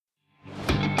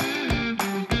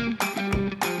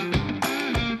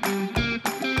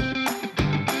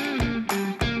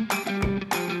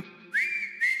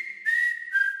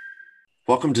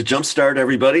Welcome to Jumpstart,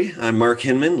 everybody. I'm Mark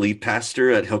Hinman, lead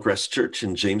pastor at Hillcrest Church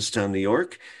in Jamestown, New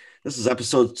York. This is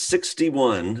episode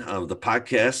 61 of the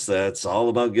podcast that's all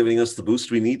about giving us the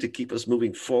boost we need to keep us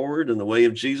moving forward in the way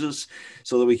of Jesus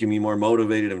so that we can be more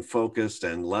motivated and focused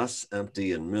and less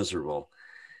empty and miserable.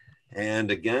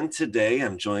 And again, today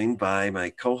I'm joined by my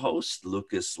co-host,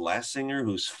 Lucas Lassinger,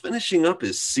 who's finishing up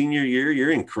his senior year.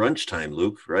 You're in crunch time,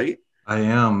 Luke, right? I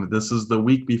am. This is the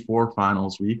week before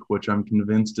finals week, which I'm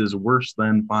convinced is worse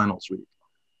than finals week.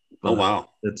 Oh, But wow.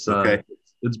 it's uh Okay.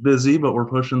 it's busy, but we're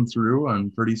pushing through,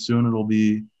 and pretty soon it'll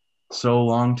be so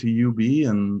long to UB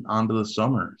and on to the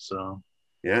summer. So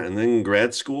Yeah. And then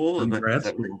grad school. in Is grad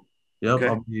that right? school. Yep, Okay.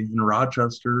 I'll be in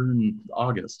Rochester in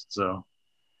August. So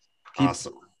keep,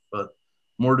 Awesome. but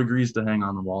more degrees to hang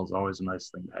on the wall is always a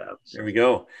nice thing to have. There So we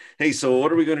go. Hey, so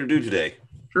what are we going to do today?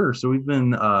 sure. So we've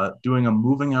been doing a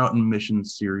moving out and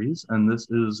missions series, and this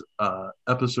is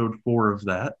episode 4 of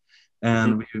that. Mhm.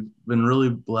 And we've been really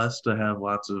blessed to have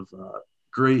lots of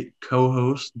great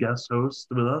co-hosts, guest hosts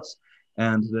with us.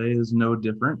 And today is no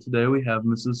different. Today we have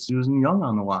Mrs. Susan Young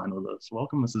on the line with us.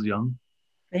 Welcome, Mrs. Young.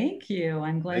 Thank you.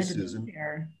 I'm Hi, glad to be Susan.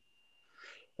 here.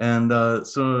 And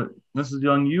so, Mrs.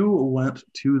 Young, you went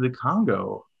to the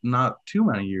Congo not too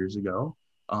many years ago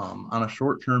on a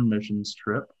short-term missions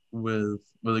trip with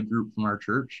a group from our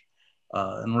church,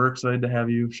 and we're excited to have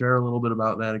you share a little bit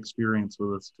about that experience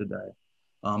with us today.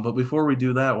 But before we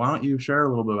do that, why don't you share a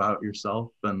little bit about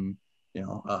yourself and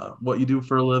what you do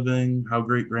for a living, how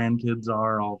great grandkids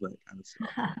are, all that kind of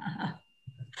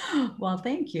stuff. Well,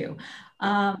 thank you.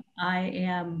 I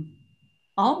am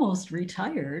almost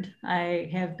retired. I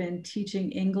have been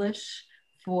teaching English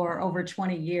for over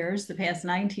 20 years, the past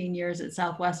 19 years at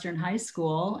Southwestern High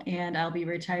School, and I'll be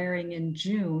retiring in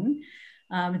June.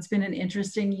 It's been an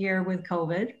interesting year with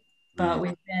COVID, but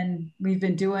Mm. we've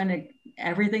been doing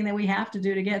everything that we have to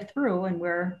do to get through, and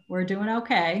we're doing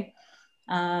okay.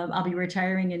 I'll be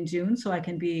retiring in June, so I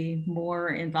can be more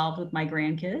involved with my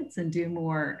grandkids and do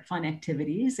more fun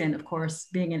activities. And of course,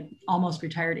 being an almost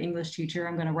retired English teacher,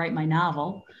 I'm going to write my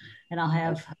novel, and I'll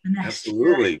have the next year.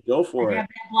 Absolutely. Go I for have it.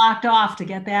 that blocked off to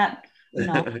get that,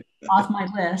 off my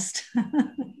list.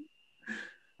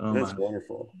 Oh my. That's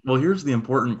wonderful. Well, here's the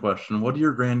important question. What do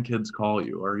your grandkids call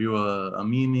you? Are you a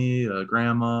Mimi, a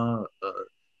grandma,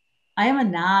 I am a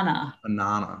Nana. a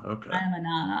Nana? I Okay, am a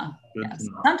Nana. good to Yes.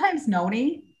 know. Sometimes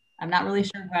Noni. I'm not really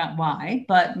sure why,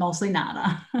 but mostly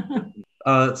Nana.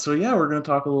 So yeah, we're going to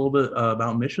talk a little bit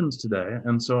about missions today,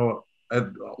 and so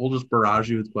we'll just barrage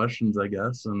you with questions, I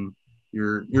guess. And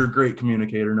you're a great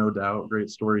communicator, no doubt, great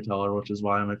storyteller, which is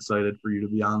why I'm excited for you to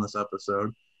be on this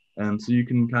episode, and so you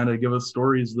can kind of give us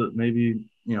stories that maybe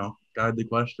guide the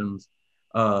questions.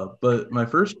 But my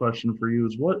first question for you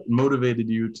is, what motivated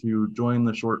you to join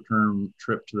the short-term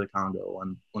trip to the Congo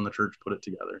when the church put it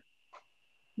together?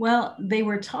 Well, they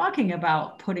were talking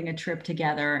about putting a trip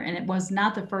together, and it was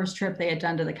not the first trip they had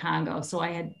done to the Congo. So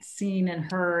I had seen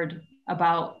and heard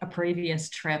about a previous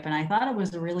trip, and I thought it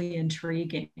was really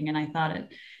intriguing. And I thought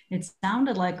it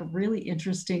sounded like a really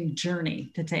interesting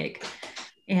journey to take.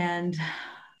 And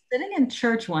sitting in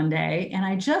church one day, and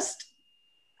I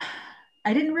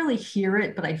didn't really hear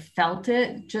it, but I felt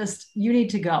it. Just you need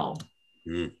to go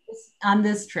Mm. on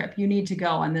this trip. You need to go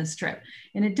on this trip.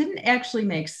 And it didn't actually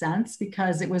make sense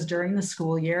because it was during the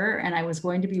school year and I was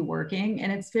going to be working.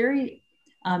 And it's very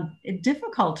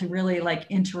difficult to really like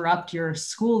interrupt your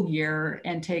school year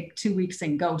and take 2 weeks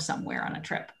and go somewhere on a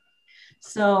trip.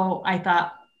 So I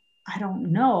thought, I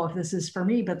don't know if this is for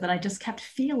me, but then I just kept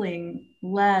feeling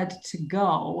led to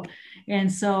go.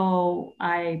 And so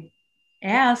I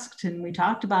asked and we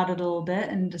talked about it a little bit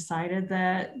and decided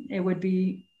that it would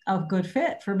be a good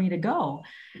fit for me to go.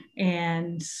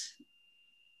 And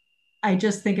I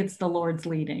just think it's the Lord's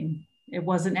leading. It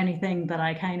wasn't anything that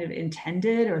I kind of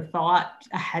intended or thought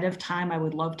ahead of time I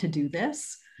would love to do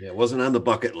this. Yeah, it wasn't on the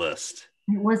bucket list.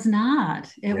 It was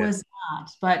not. It Yeah. was not.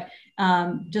 But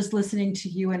just listening to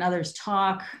you and others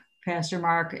talk, Pastor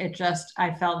Mark,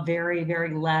 I felt very,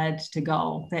 very led to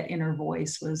go. That inner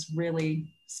voice was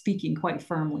really speaking quite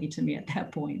firmly to me at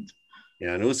that point.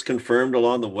 Yeah, and it was confirmed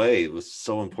along the way. It was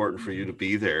so important for you to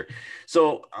be there.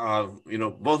 So,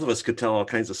 both of us could tell all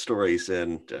kinds of stories,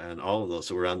 and all of those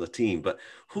who were on the team. But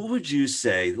who would you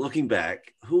say, looking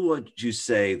back, who would you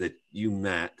say that you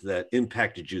met that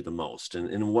impacted you the most, and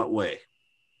in what way?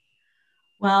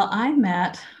 Well, I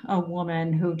met a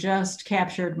woman who just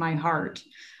captured my heart.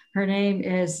 Her name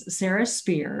is Sarah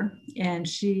Spear, and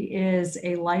she is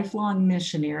a lifelong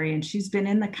missionary, and she's been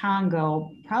in the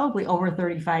Congo probably over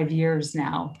 35 years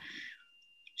now.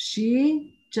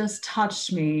 She just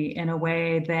touched me in a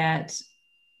way that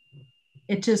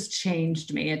it just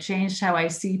changed me. It changed how I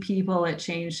see people. It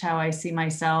changed how I see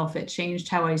myself. It changed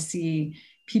how I see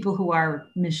people who are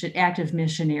active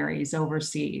missionaries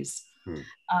overseas.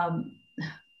 Hmm.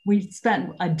 We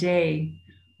spent a day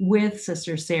with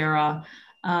Sister Sarah.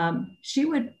 She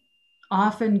would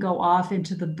often go off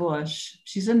into the bush.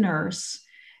 She's a nurse,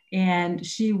 and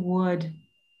she would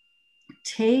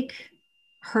take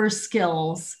her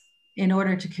skills in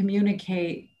order to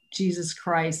communicate Jesus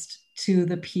Christ to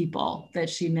the people that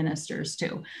she ministers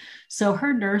to. So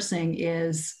her nursing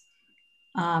is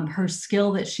her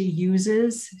skill that she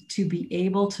uses to be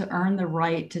able to earn the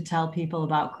right to tell people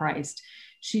about Christ.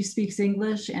 She speaks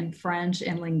English and French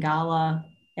and Lingala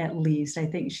at least. I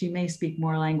think she may speak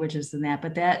more languages than that,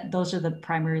 but those are the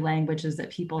primary languages that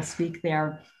people speak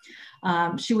there.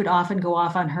 She would often go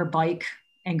off on her bike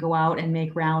and go out and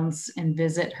make rounds and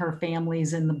visit her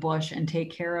families in the bush and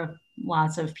take care of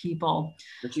lots of people.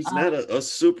 And she's not a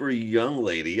super young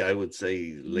lady. I would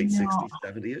say late No. 60s,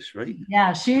 70-ish, right?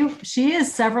 Yeah, she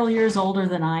is several years older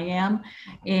than I am,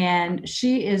 and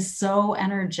she is so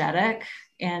energetic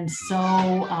and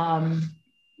so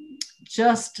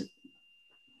just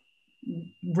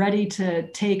ready to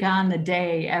take on the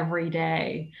day every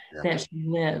day that she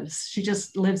lives. She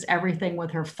just lives everything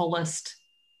with her fullest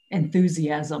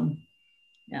enthusiasm.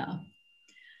 Yeah.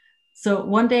 So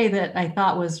one day that I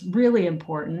thought was really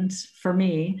important for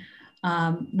me,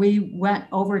 we went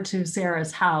over to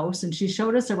Sarah's house and she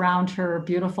showed us around her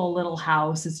beautiful little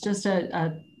house. It's just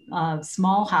a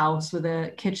small house with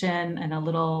a kitchen and a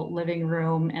little living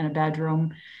room and a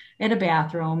bedroom and a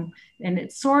bathroom. And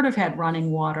it sort of had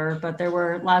running water, but there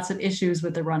were lots of issues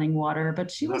with the running water. But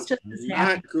she was just as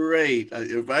happy. Not great.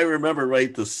 If I remember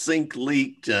right, the sink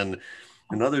leaked and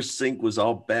another sink was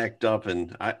all backed up,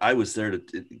 and I was there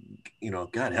to,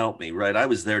 God help me, right? I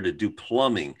was there to do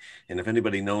plumbing. And if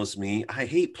anybody knows me, I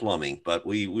hate plumbing, but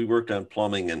we worked on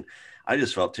plumbing, and I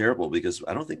just felt terrible because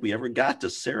I don't think we ever got to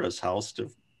Sarah's house to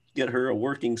get her a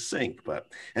working sink. But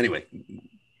anyway,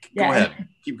 go ahead,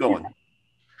 keep going.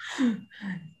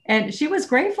 And she was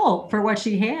grateful for what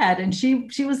she had. And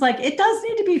she was like, it does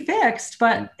need to be fixed,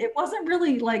 but it wasn't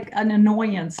really like an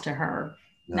annoyance to her.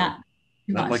 No.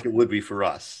 Not like it would be for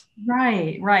us.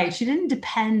 Right. She didn't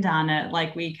depend on it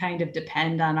like we kind of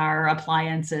depend on our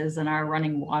appliances and our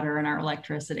running water and our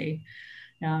electricity.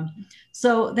 Yeah.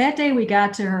 So that day we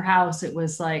got to her house, it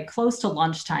was like close to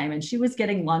lunchtime, and she was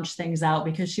getting lunch things out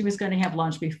because she was going to have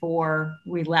lunch before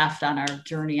we left on our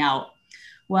journey out.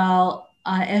 Well,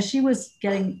 as she was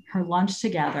getting her lunch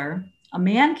together, a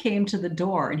man came to the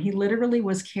door, and he literally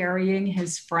was carrying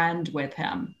his friend with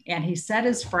him. And he set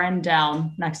his friend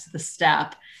down next to the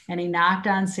step, and he knocked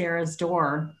on Sarah's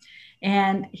door,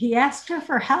 and he asked her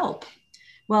for help.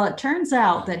 Well, it turns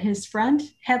out that his friend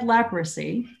had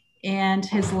leprosy and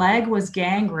his leg was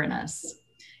gangrenous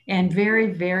and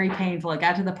very, very painful. It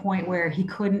got to the point where he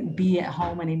couldn't be at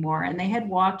home anymore. And they had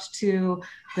walked to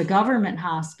the government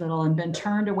hospital and been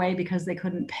turned away because they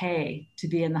couldn't pay to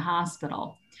be in the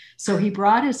hospital. So he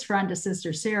brought his friend to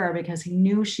Sister Sarah because he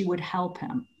knew she would help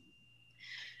him.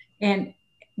 And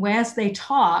as they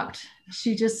talked,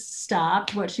 she just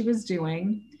stopped what she was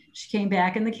doing. She came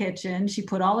back in the kitchen. She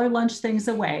put all her lunch things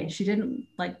away. She didn't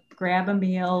like grab a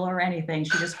meal or anything.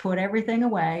 She just put everything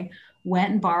away,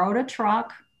 went and borrowed a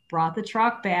truck, brought the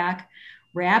truck back,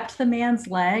 wrapped the man's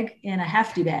leg in a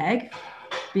hefty bag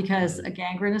because a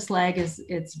gangrenous leg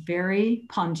it's very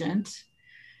pungent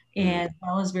and as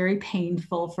well as very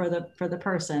painful for the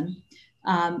person.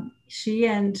 She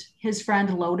and his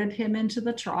friend loaded him into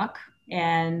the truck,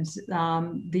 and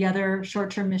the other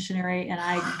short-term missionary and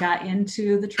I got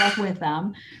into the truck with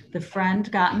them. The friend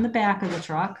got in the back of the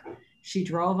truck. She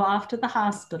drove off to the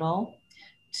hospital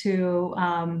to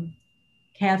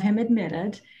have him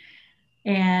admitted.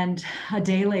 And a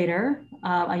day later,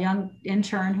 a young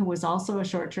intern who was also a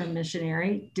short-term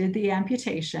missionary did the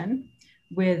amputation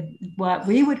with what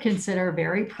we would consider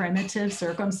very primitive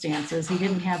circumstances. He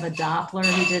didn't have a Doppler.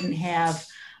 He didn't have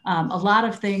a lot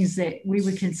of things that we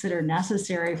would consider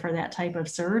necessary for that type of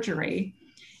surgery.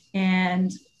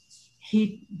 And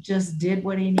he just did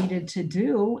what he needed to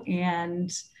do.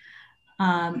 And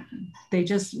they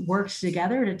just worked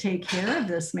together to take care of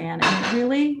this man. And it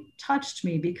really touched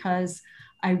me because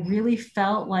I really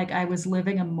felt like I was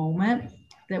living a moment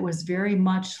that was very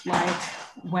much like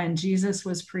when Jesus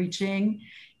was preaching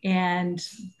and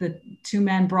the two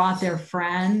men brought their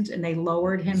friend and they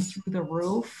lowered him through the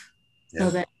roof so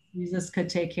that Jesus could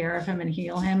take care of him and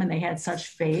heal him. And they had such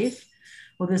faith.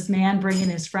 Well, this man bringing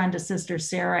his friend to Sister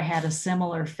Sarah had a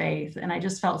similar faith. And I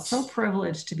just felt so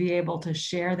privileged to be able to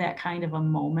share that kind of a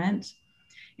moment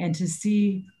and to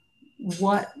see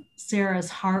what Sarah's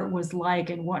heart was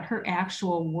like and what her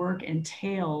actual work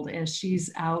entailed as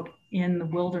she's out in the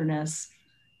wilderness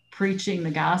preaching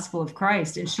the gospel of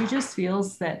Christ. And she just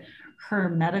feels that her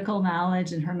medical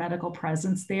knowledge and her medical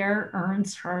presence there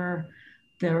earns her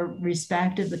the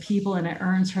respect of the people, and it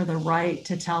earns her the right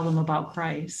to tell them about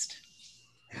Christ.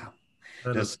 Yeah,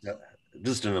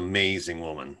 just an amazing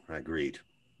woman. I agreed.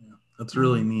 Yeah, that's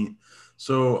really neat.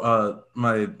 So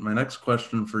my next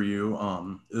question for you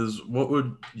is, what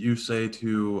would you say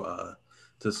to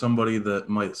somebody that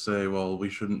might say, well, we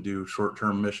shouldn't do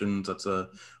short-term missions, that's a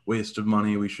waste of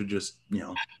money, we should just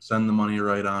send the money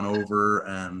right on over?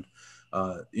 And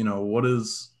what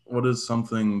is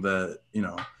something that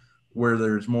where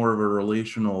there's more of a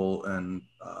relational and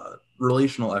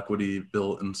relational equity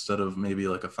built instead of maybe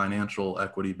like a financial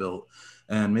equity built?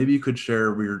 And maybe you could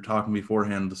share, we were talking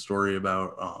beforehand, the story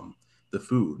about the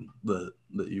food that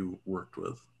you worked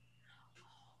with.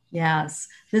 Yes,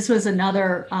 this was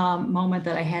another moment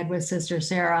that I had with Sister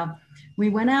Sarah. We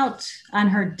went out on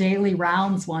her daily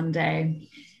rounds one day,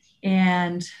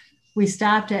 and we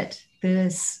stopped at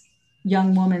this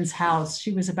young woman's house.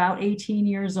 She was about 18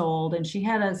 years old, and she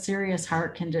had a serious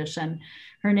heart condition.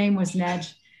 Her name was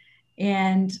Nej,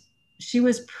 and she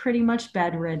was pretty much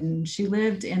bedridden. She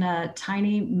lived in a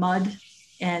tiny mud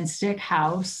and stick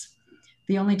house.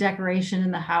 The only decoration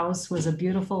in the house was a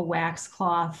beautiful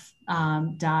waxcloth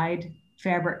dyed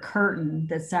fabric curtain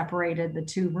that separated the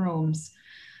two rooms.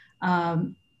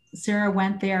 Sarah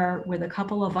went there with a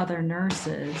couple of other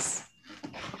nurses,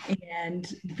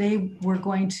 and they were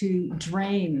going to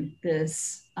drain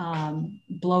this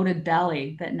bloated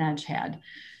belly that Nej had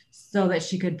so that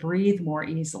she could breathe more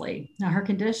easily. Now, her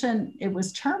condition, it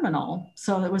was terminal,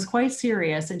 so it was quite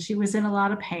serious, and she was in a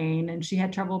lot of pain, and she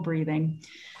had trouble breathing.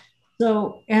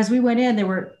 So as we went in,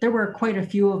 there were quite a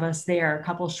few of us there, a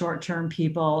couple short-term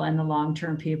people and the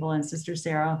long-term people and Sister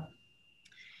Sarah.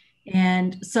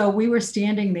 And so we were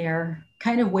standing there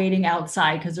kind of waiting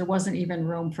outside because there wasn't even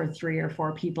room for 3 or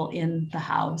 4 people in the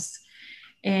house.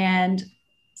 And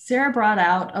Sarah brought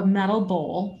out a metal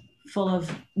bowl full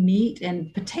of meat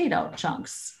and potato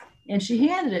chunks, and she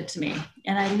handed it to me.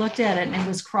 And I looked at it, and it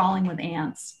was crawling with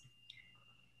ants.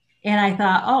 And I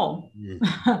thought, oh,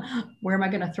 where am I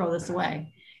going to throw this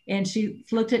away? And she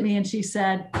looked at me and she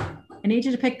said, I need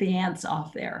you to pick the ants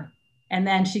off there. And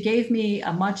then she gave me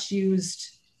a much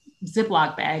used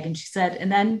Ziploc bag, and she said,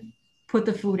 and then put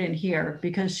the food in here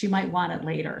because she might want it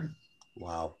later.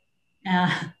 Wow.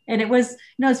 And it was,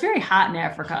 it's very hot in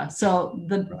Africa. So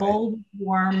the bowl was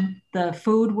warm, the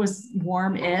food was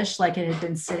warm-ish, like it had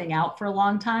been sitting out for a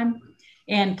long time.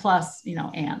 And plus,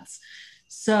 ants.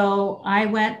 So I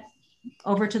went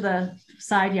over to the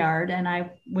side yard and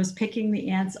I was picking the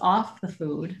ants off the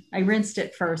food. I rinsed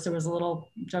it first. There was a little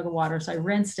jug of water. So I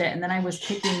rinsed it, and then I was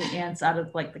picking the ants out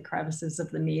of like the crevices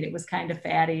of the meat. It was kind of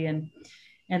fatty and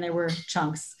there were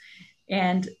chunks.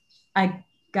 And I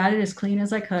got it as clean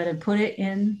as I could and put it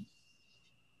in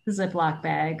the Ziploc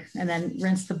bag, and then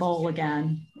rinsed the bowl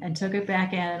again and took it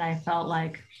back in. And I felt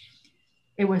like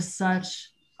it was such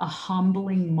a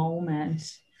humbling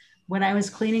moment. When I was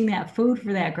cleaning that food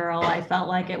for that girl, I felt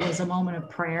like it was a moment of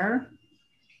prayer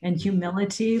and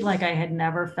humility like I had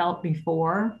never felt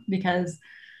before, because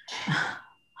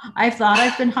I've thought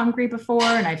I've been hungry before,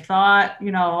 and I've thought,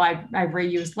 I've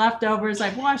reused leftovers,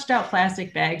 I've washed out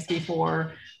plastic bags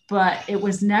before, but it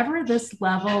was never this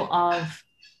level of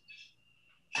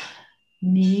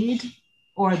need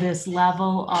or this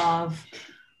level of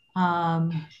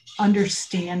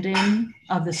understanding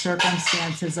of the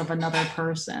circumstances of another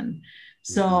person.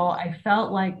 So I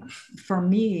felt like for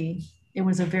me, it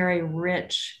was a very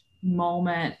rich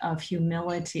moment of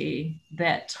humility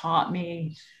that taught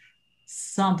me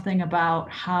something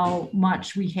about how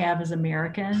much we have as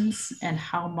Americans and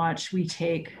how much we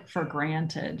take for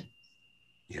granted.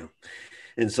 Yeah.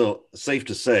 And so, safe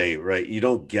to say, right, you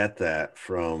don't get that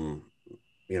from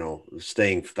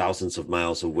staying thousands of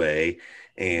miles away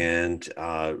and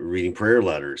reading prayer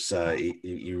letters.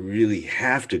 You really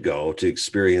have to go to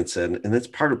experience it. And that's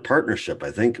part of partnership,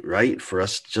 I think, right? For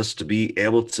us just to be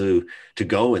able to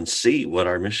go and see what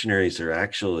our missionaries are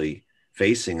actually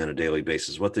facing on a daily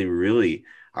basis, what they really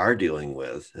are dealing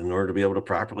with, in order to be able to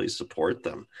properly support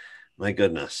them. My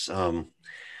goodness.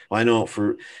 I know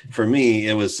for me,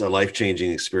 it was a life-changing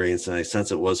experience, and I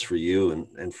sense it was for you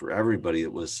and for everybody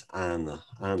that was on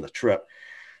the trip.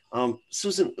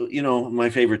 Susan, my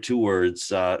favorite 2 words,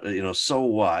 so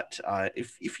what?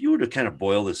 If you were to kind of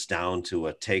boil this down to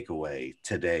a takeaway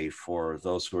today for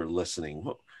those who are listening,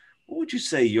 what would you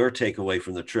say your takeaway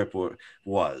from the trip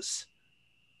was?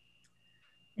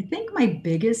 I think my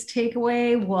biggest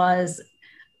takeaway was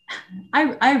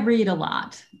I read a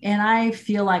lot and I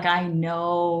feel like I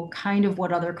know kind of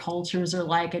what other cultures are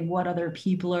like and what other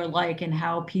people are like and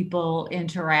how people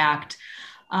interact.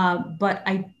 But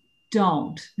I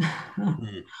don't.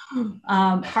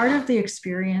 Mm. Part of the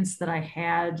experience that I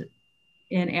had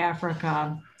in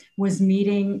Africa was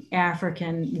meeting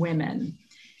African women,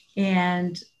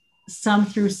 and some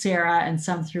through Sarah and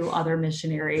some through other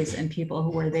missionaries and people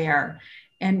who were there.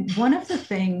 And one of the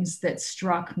things that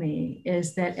struck me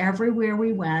is that everywhere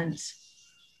we went,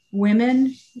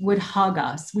 women would hug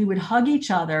us. We would hug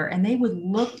each other, and they would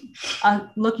look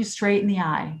you straight in the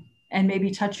eye and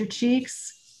maybe touch your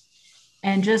cheeks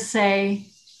and just say,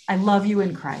 "I love you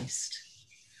in Christ."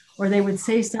 Or they would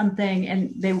say something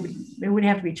and it would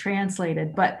have to be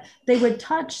translated, but they would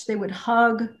touch, they would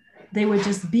hug, they would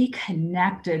just be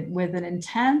connected with an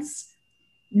intense,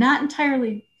 not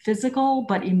entirely physical,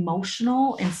 but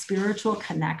emotional and spiritual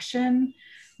connection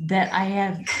that I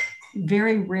have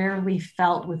very rarely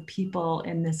felt with people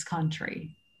in this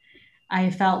country. I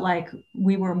felt like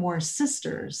we were more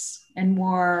sisters and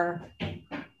more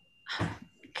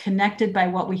connected by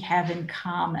what we have in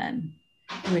common,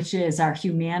 which is our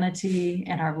humanity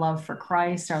and our love for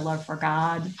Christ, our love for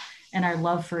God, and our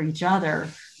love for each other,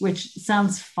 which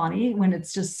sounds funny when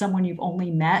it's just someone you've only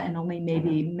met and only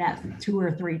maybe met 2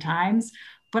 or 3 times.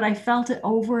 But I felt it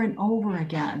over and over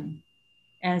again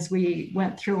as we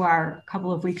went through our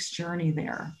couple of weeks journey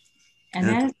there. And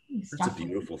That's, that is that's a stuck with me.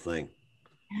 beautiful thing.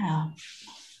 Yeah.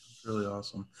 Really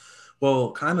awesome.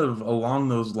 Well, kind of along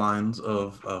those lines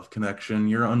of connection,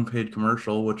 your unpaid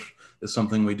commercial, which is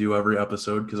something we do every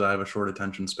episode because I have a short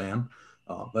attention span.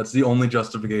 That's the only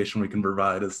justification we can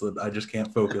provide, is that I just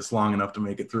can't focus long enough to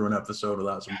make it through an episode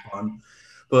without some fun.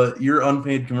 But your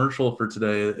unpaid commercial for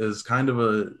today is kind of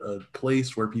a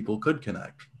place where people could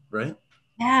connect, right?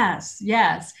 Yes,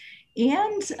 yes.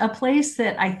 And a place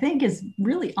that I think is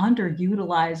really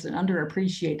underutilized and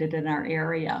underappreciated in our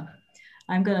area.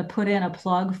 I'm going to put in a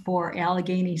plug for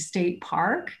Allegheny State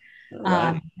Park, All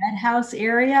right. Red House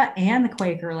area, and the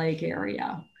Quaker Lake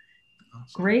area.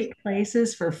 Awesome. Great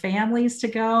places for families to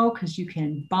go because you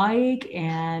can bike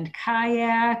and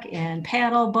kayak and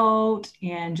paddle boat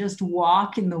and just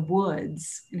walk in the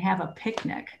woods and have a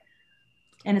picnic.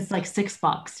 And it's like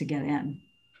 $6 to get in.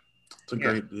 It's a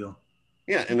Yeah. great deal.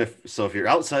 Yeah, and if you're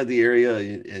outside the area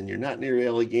and you're not near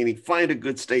Allegheny, find a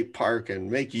good state park and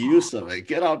make use of it.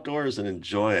 Get outdoors and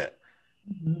enjoy it.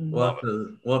 Love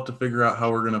it. We'll have to figure out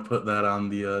how we're gonna put that on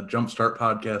the Jumpstart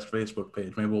Podcast Facebook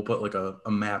page. Maybe we'll put like a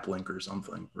map link or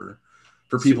something for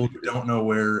people who don't know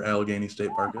where Allegheny State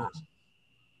Park is.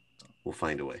 We'll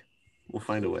find a way. We'll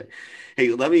find a way. Hey,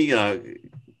 let me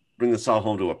bring this all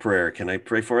home to a prayer. Can I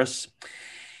pray for us?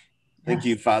 Thank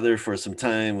you, Father, for some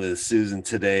time with Susan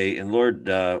today. And Lord,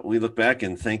 we look back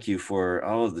and thank you for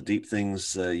all of the deep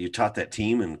things you taught that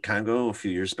team in Congo a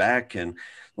few years back. And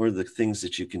Lord, the things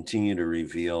that you continue to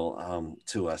reveal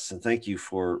to us. And thank you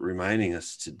for reminding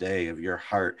us today of your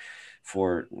heart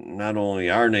for not only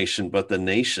our nation, but the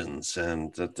nations,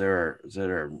 and that there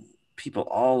are people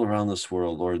all around this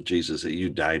world, Lord Jesus, that you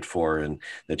died for and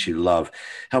that you love.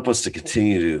 Help us to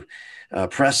continue to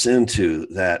press into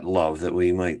that love, that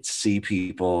we might see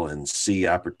people and see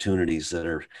opportunities that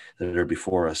are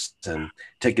before us, and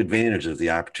take advantage of the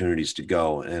opportunities to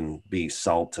go and be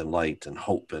salt and light and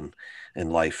hope and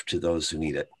life to those who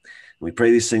need it. And we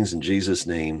pray these things in Jesus'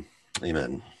 name.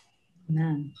 Amen.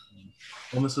 Amen.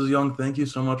 Well, Mrs. Young, thank you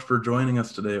so much for joining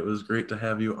us today. It was great to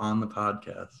have you on the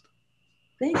podcast.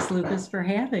 Thanks, Lucas, for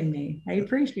having me. I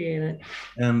appreciate it.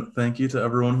 And thank you to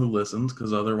everyone who listens,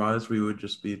 because otherwise we would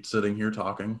just be sitting here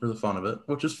talking for the fun of it,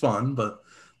 which is fun, but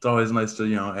it's always nice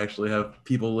to, actually have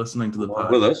people listening to the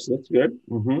podcast. With us, that's good.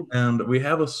 Mm-hmm. And we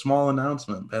have a small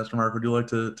announcement. Pastor Mark, would you like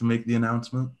to make the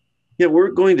announcement? Yeah,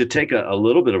 we're going to take a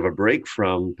little bit of a break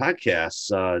from podcasts.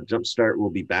 Jumpstart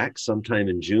will be back sometime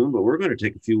in June, but we're going to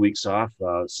take a few weeks off.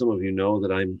 Some of you know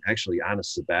that I'm actually on a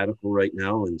sabbatical right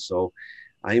now, and so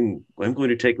I'm going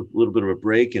to take a little bit of a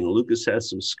break, and Lucas has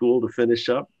some school to finish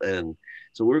up, and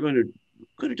so we're going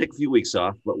to take a few weeks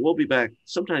off, but we'll be back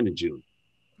sometime in June.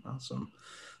 Awesome.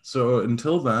 So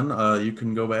until then, you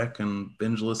can go back and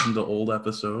binge listen to old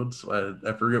episodes.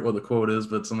 I forget what the quote is,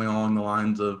 but something along the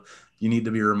lines of, you need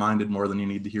to be reminded more than you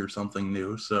need to hear something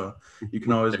new. So you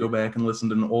can always go back and listen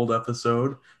to an old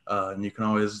episode, and you can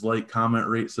always like, comment,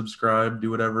 rate, subscribe,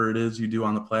 do whatever it is you do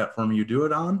on the platform you do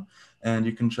it on. And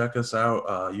you can check us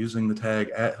out using the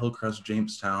tag @Hillcrest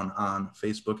Jamestown on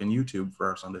Facebook and YouTube for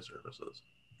our Sunday services.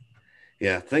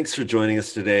 Yeah, thanks for joining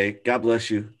us today. God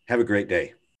bless you. Have a great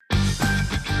day.